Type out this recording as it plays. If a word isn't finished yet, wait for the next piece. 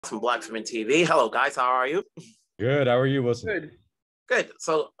from Black Film and TV. Hello, guys. How are you? Good. How are you, Wilson? Good. Good.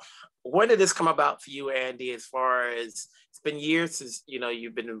 So, when did this come about for you, Andy? As far as it's been years since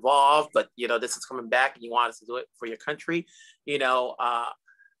you've been involved, but this is coming back, and you want us to do it for your country.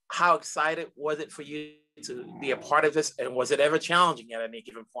 How excited was it for you to be a part of this, and was it ever challenging at any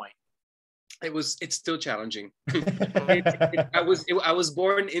given point? It's still challenging. I was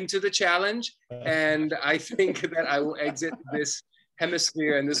born into the challenge, and I think that I will exit this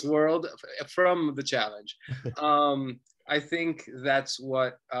hemisphere and this world from the challenge. I think that's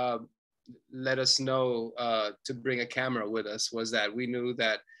what let us know to bring a camera with us, was that we knew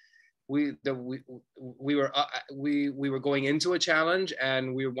that we were going into a challenge,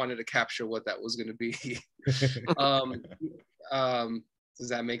 and we wanted to capture what that was going to be. Does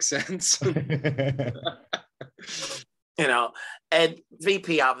that make sense? And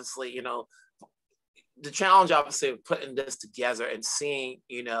VP, obviously, the challenge, obviously, of putting this together and seeing,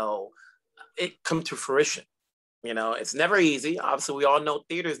 it come to fruition. It's never easy. Obviously, we all know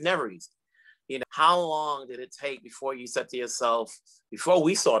theater is never easy. How long did it take before you said to yourself, before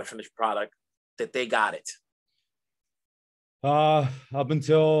we saw the finished product, that they got it? Up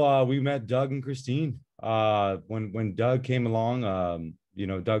until we met Doug and Christine. When Doug came along,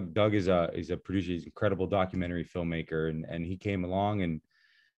 Doug is a producer. He's an incredible documentary filmmaker, and he came along and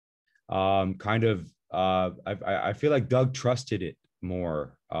I feel like Doug trusted it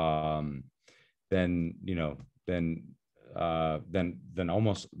more than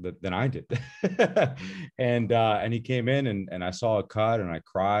I did. And he came in and I saw a cut and I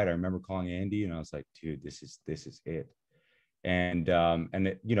cried. I remember calling Andy and I was like, dude, this is it. And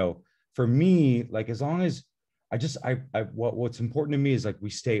for me, like, as long as what's important to me is, like, we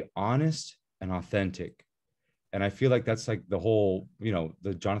stay honest and authentic. And I feel like that's like the whole,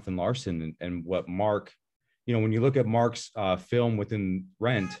 the Jonathan Larson and what Mark, when you look at Mark's film within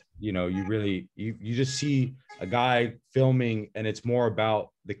Rent, you just see a guy filming, and it's more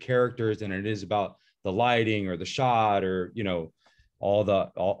about the characters than it is about the lighting or the shot or, all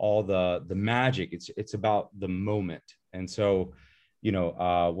the magic. It's about the moment. And so,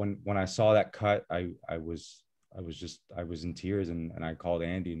 when I saw that cut, I was in tears, and I called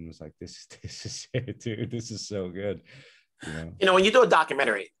Andy and was like, this is it, dude. This is so good. When you do a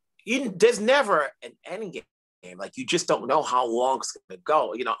documentary, there's never an end game. Like, you just don't know how long it's going to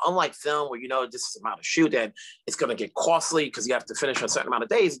go. Unlike film, where this is the amount of shoot and it's going to get costly because you have to finish a certain amount of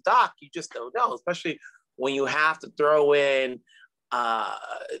days. Doc, you just don't know, especially when you have to throw in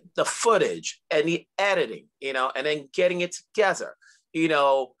the footage and the editing, and then getting it together.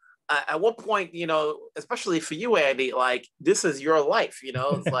 At what point, especially for you, Andy, like, this is your life.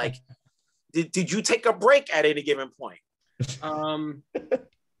 It's like, did you take a break at any given point?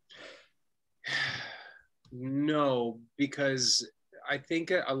 No, because I think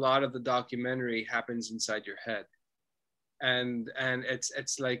a lot of the documentary happens inside your head, and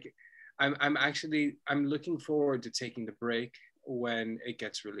it's like I'm looking forward to taking the break when it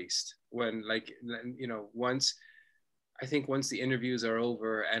gets released. When, like, once the interviews are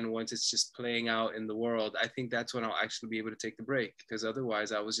over and once it's just playing out in the world, I think that's when I'll actually be able to take the break. Because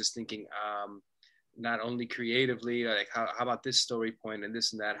otherwise, I was just thinking, not only creatively, like, how about this story point and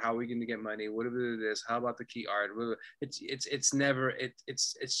this and that? How are we going to get money? What do we do this? How about the key art? It's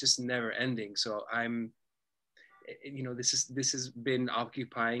just never ending. So this has been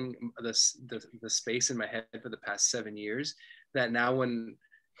occupying the space in my head for the past 7 years. That now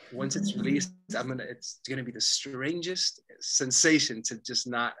once it's released, it's gonna be the strangest sensation to just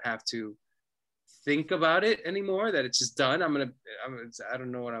not have to think about it anymore. That it's just done. I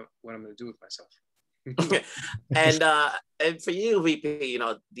don't know what I'm gonna do with myself. And for you, VP,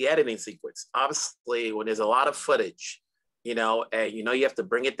 the editing sequence, obviously, when there's a lot of footage, and you have to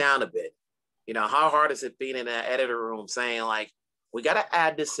bring it down a bit. How hard is it being in an editor room saying, like, we got to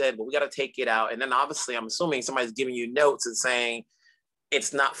add this in, but we got to take it out? And then obviously, I'm assuming somebody's giving you notes and saying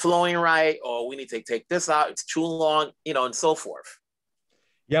it's not flowing right, or we need to take this out, it's too long, and so forth.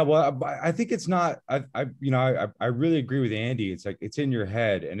 Yeah, well, I think it's not. I really agree with Andy. It's like, it's in your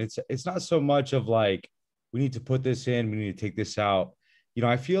head, and it's not so much of like, we need to put this in, we need to take this out.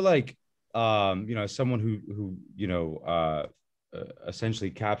 I feel like, as someone who essentially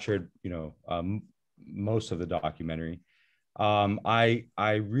captured, most of the documentary. I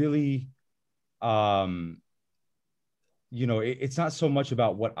really, it's not so much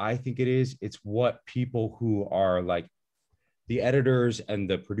about what I think it is. It's what people who are, like, the editors and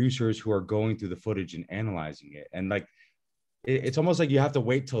the producers who are going through the footage and analyzing it. And, like, it's almost like you have to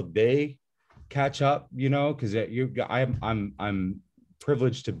wait till they catch up, because I'm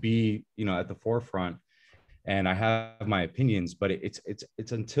privileged to be, at the forefront. and I have my opinions, but it's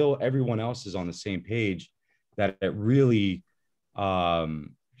until everyone else is on the same page that it really,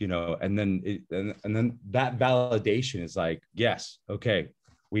 you know, and then that validation is like, yes, okay,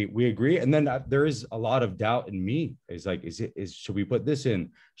 we agree. And then there is a lot of doubt in me. It's like, should we put this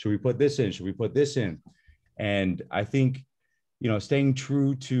in? Should we put this in? Should we put this in? And I think, you know, staying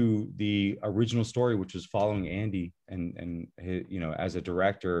true to the original story, which was following Andy and his, you know, as a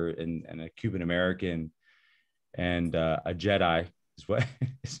director and a Cuban American and a Jedi is what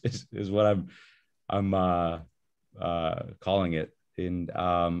is what I'm calling it. And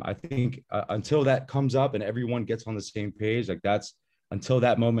I think until that comes up and everyone gets on the same page, like that's until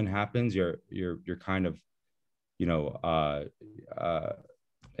that moment happens, you're kind of, you know,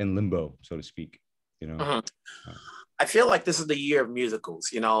 in limbo, so to speak. You know. Mm-hmm. I feel like this is the year of musicals,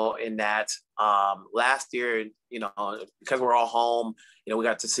 you know, in that last year, you know, because we're all home, you know, we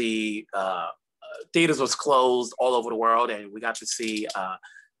got to see theaters was closed all over the world, and we got to see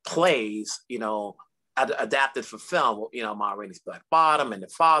plays, you know, adapted for film, you know, Ma Rainey's Black Bottom and The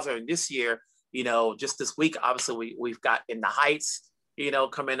Father. And this year, you know, just this week, obviously we've got In the Heights, you know,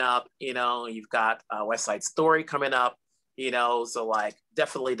 coming up, you know, you've got West Side Story coming up, you know, so like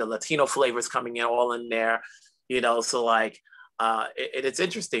definitely the Latino flavors coming in all in there. You know, so like, it's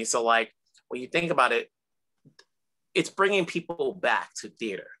interesting. So like, when you think about it, it's bringing people back to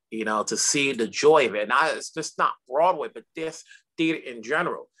theater, you know, to see the joy of it. And it's just not Broadway, but this theater in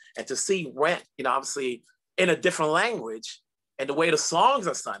general. And to see Rent, you know, obviously in a different language and the way the songs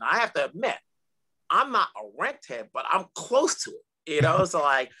are sung, I have to admit, I'm not a Rent head, but I'm close to it, you know? So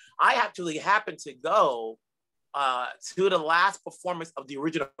like, I actually happened to go to the last performance of the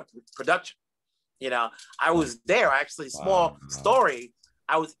original production. You know, I was there, actually, small story.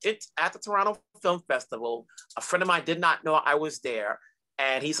 I was at the Toronto Film Festival. A friend of mine did not know I was there.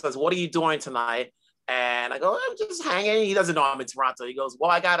 And he says, "What are you doing tonight?" And I go, "I'm just hanging." He doesn't know I'm in Toronto. He goes, "Well,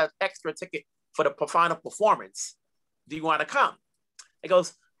 I got an extra ticket for the final performance. Do you want to come?" He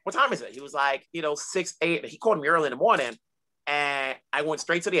goes, "What time is it?" He was like, you know, 6, 8. He called me early in the morning. And I went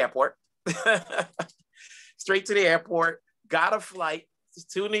straight to the airport. Straight to the airport, got a flight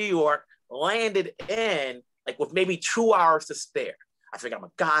to New York, landed in like with maybe 2 hours to spare. I figured, I'm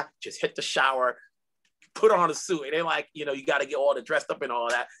a guy, just hit the shower, put on a suit. And then like, you know, you got to get all the dressed up and all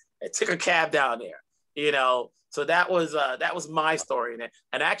that. And took a cab down there, you know. So that was my story.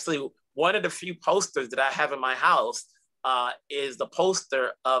 And actually, one of the few posters that I have in my house is the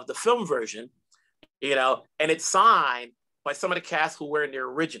poster of the film version, you know, and it's signed by some of the cast who were in the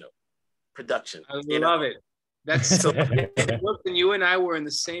original production. I love it. That's so. And you and I were in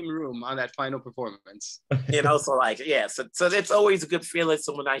the same room on that final performance. You know, so like, yeah, so it's always a good feeling.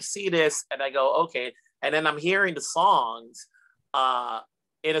 So when I see this and I go, okay, and then I'm hearing the songs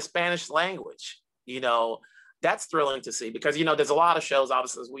in a Spanish language, you know, that's thrilling to see, because, you know, there's a lot of shows,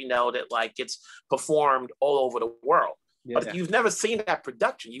 obviously, as we know, that like gets performed all over the world. Yeah. But if you've never seen that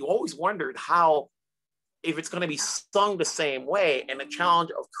production, you always wondered if it's going to be sung the same way, and the challenge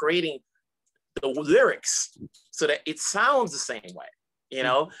of creating the lyrics so that it sounds the same way, you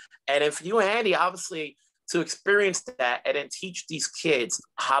know? And if you and Andy, obviously, to experience that and then teach these kids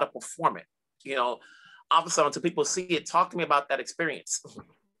how to perform it, you know, obviously, until people see it, talk to me about that experience.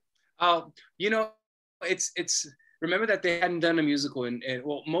 You know, it's remember that they hadn't done a musical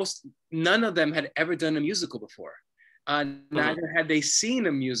none of them had ever done a musical before. Neither had they seen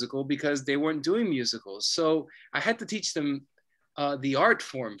a musical, because they weren't doing musicals. So I had to teach them the art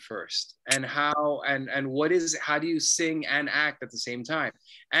form first, and how do you sing and act at the same time.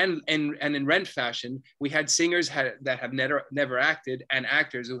 And in Rent fashion, we had singers that have never acted, and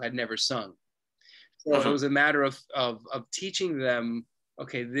actors who had never sung. So it was a matter of teaching them,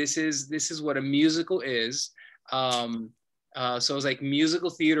 okay, this is what a musical is. So it was like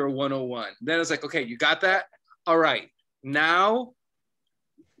musical theater 101. Then it's like, okay, you got that? All right, now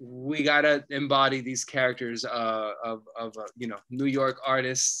we gotta embody these characters of you know, New York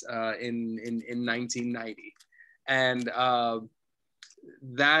artists in 1990, and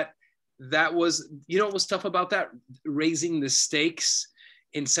that was, you know, what was tough about that, raising the stakes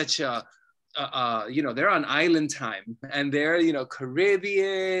in such a you know, they're on island time, and they're, you know,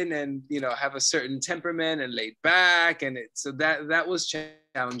 Caribbean, and, you know, have a certain temperament and laid back, and so that was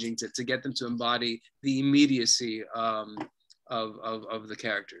challenging to get them to embody the immediacy of the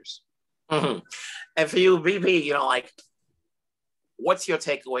characters. Mm-hmm. And for you, VP, you know, like, what's your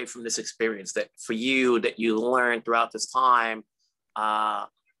takeaway from this experience that for you that you learned throughout this time as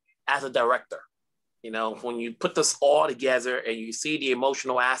a director? You know, when you put this all together and you see the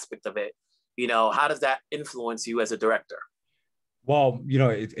emotional aspect of it, you know, how does that influence you as a director? Well,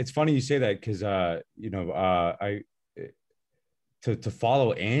 it's funny you say that because I to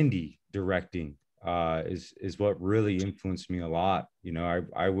follow Andy directing is what really influenced me a lot.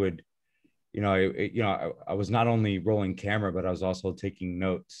 I would, I was not only rolling camera, but I was also taking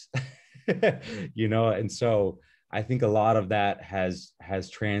notes. And so I think a lot of that has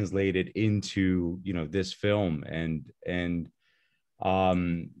translated into this film, and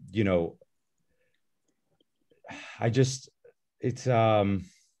I just it's I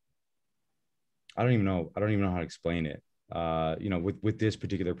don't even know how to explain it. With this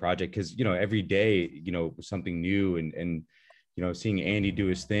particular project, because every day something new, and seeing Andy do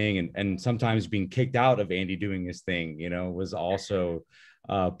his thing, and sometimes being kicked out of Andy doing his thing was also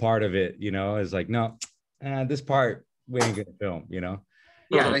part of it. Is like, no, this part we ain't gonna film.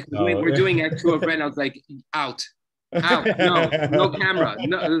 Yeah, like we're doing Act Two of Rent. I was like, out, no camera,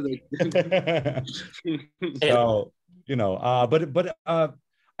 no. So but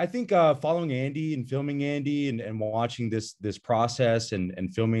I think following Andy and filming Andy and watching this process,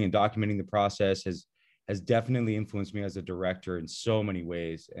 and filming and documenting the process has definitely influenced me as a director in so many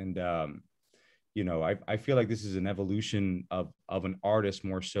ways. And I feel like this is an evolution of an artist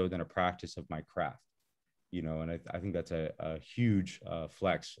more so than a practice of my craft. And I think that's a huge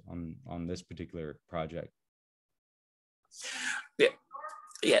flex on this particular project.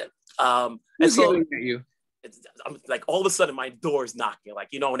 Yeah. And so at you. I'm like, all of a sudden my door is knocking, like,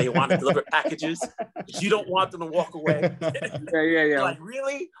 when they want to deliver packages, you don't want them to walk away. Yeah. Like,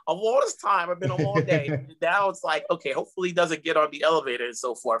 really? Of all this time, I've been home all day. Now it's like, okay, hopefully he doesn't get on the elevator and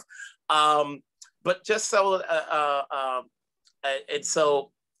so forth. But just so, and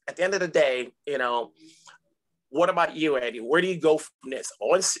so at the end of the day, what about you, Andy? Where do you go from this?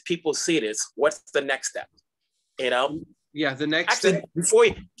 Once people see this, what's the next step? Yeah, the next step. Before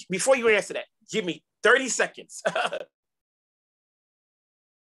you answer that, give me 30 seconds.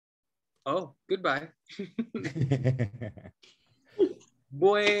 Oh, goodbye.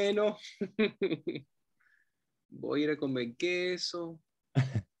 Bueno. Voy a ir a comer queso.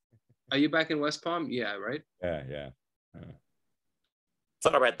 Are you back in West Palm? Yeah, right? Yeah.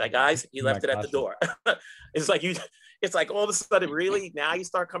 Sorry about that, guys. You left it at the door. It's like all of a sudden, really? Now you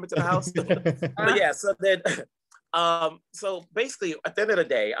start coming to the house? But yeah, so then, so basically, at the end of the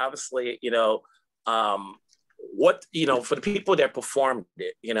day, obviously, what for the people that performed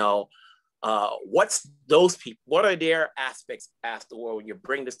it, what's those people, what are their aspects afterward when you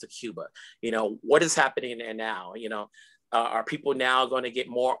bring this to Cuba? What is happening there now? Are people now going to get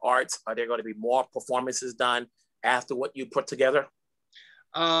more arts? Are there going to be more performances done after what you put together?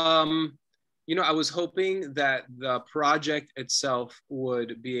 I was hoping that the project itself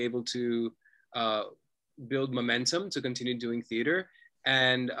would be able to build momentum to continue doing theater,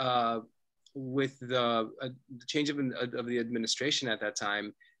 and with the change of the administration at that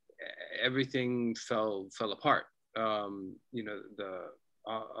time, everything fell apart. All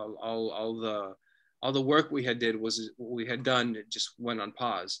the work we had done just went on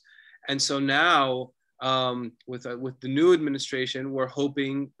pause, and so now with the new administration, we're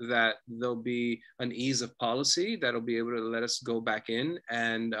hoping that there'll be an ease of policy that'll be able to let us go back in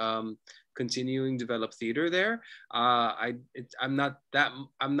and continuing develop theater there. I'm not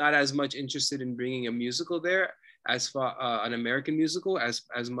as much interested in bringing a musical there as far an American musical as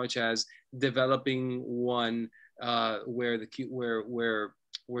much as developing one where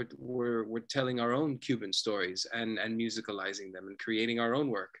we're telling our own Cuban stories and musicalizing them and creating our own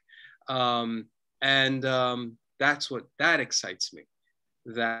work. That's that excites me.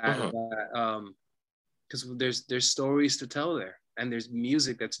 Because there's stories to tell there, and there's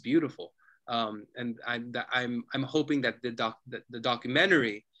music that's beautiful. And I'm hoping that the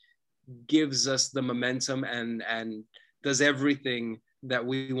documentary gives us the momentum and does everything that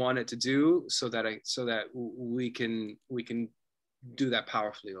we want it to do, so that we can do that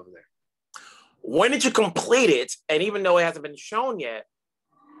powerfully over there. When did you complete it? And even though it hasn't been shown yet,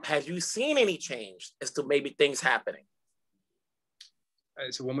 have you seen any change as to maybe things happening?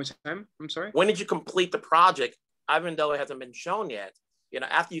 So one more time, I'm sorry. When did you complete the project, even though it hasn't been shown yet?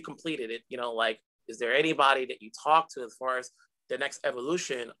 After you completed it, is there anybody that you talked to as far as the next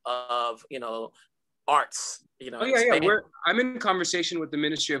evolution of, arts? I'm in conversation with the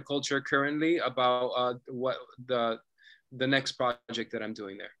Ministry of Culture currently about what the next project that I'm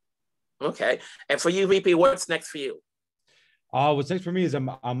doing there. Okay, and for you, VP, what's next for you? What's next for me is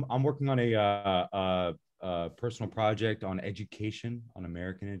I'm working on a personal project on education, on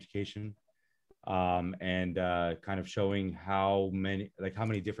American education, and kind of showing how many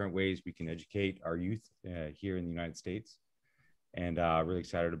different ways we can educate our youth here in the United States. And really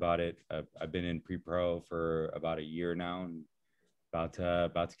excited about it. I've been in pre-pro for about a year now, and about to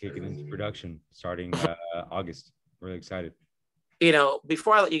kick it into production starting August. Really excited. You know,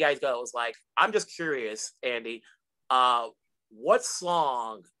 before I let you guys go, it's like, I'm just curious, Andy, what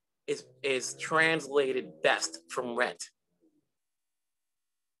song is translated best from Rent?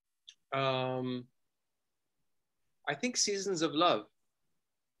 I think Seasons of Love.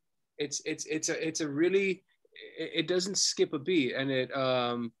 It's a really, it doesn't skip a beat, and it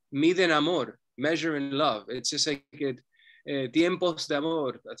Mide en Amor, measure in love. It's just like tiempos de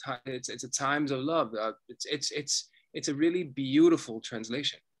amor. It's a times of love. It's a really beautiful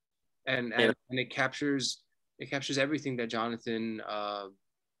translation, and it captures everything that Jonathan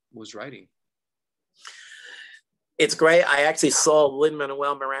was writing. It's great. I actually saw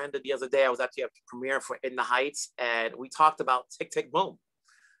Lin-Manuel Miranda the other day. I was actually at the premiere for In the Heights, and we talked about Tick Tick Boom.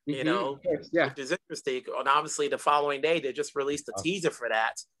 You know, yeah, which is interesting. And obviously, the following day they just released a teaser for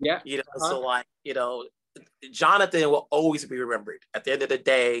that. Yeah, you know, so like, you know, Jonathan will always be remembered. At the end of the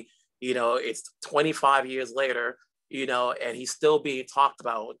day, you know, it's 25 years later, you know, and he's still being talked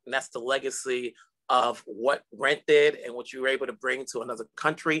about, and that's the legacy of what Rent did and what you were able to bring to another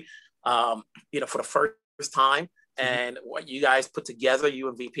country, you know, for the first time, and what you guys put together, you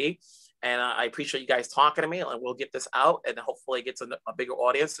and VP. And I appreciate you guys talking to me, and we'll get this out, and hopefully it gets a bigger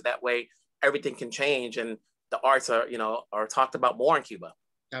audience, so that way everything can change and the arts are, you know, are talked about more in Cuba.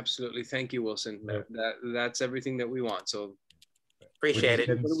 Absolutely. Thank you, Wilson. That's everything that we want. So appreciate it.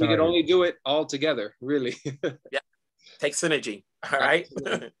 We could only do it all together, really. Yeah. Take synergy. All right.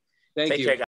 Thank you. Take care, guys.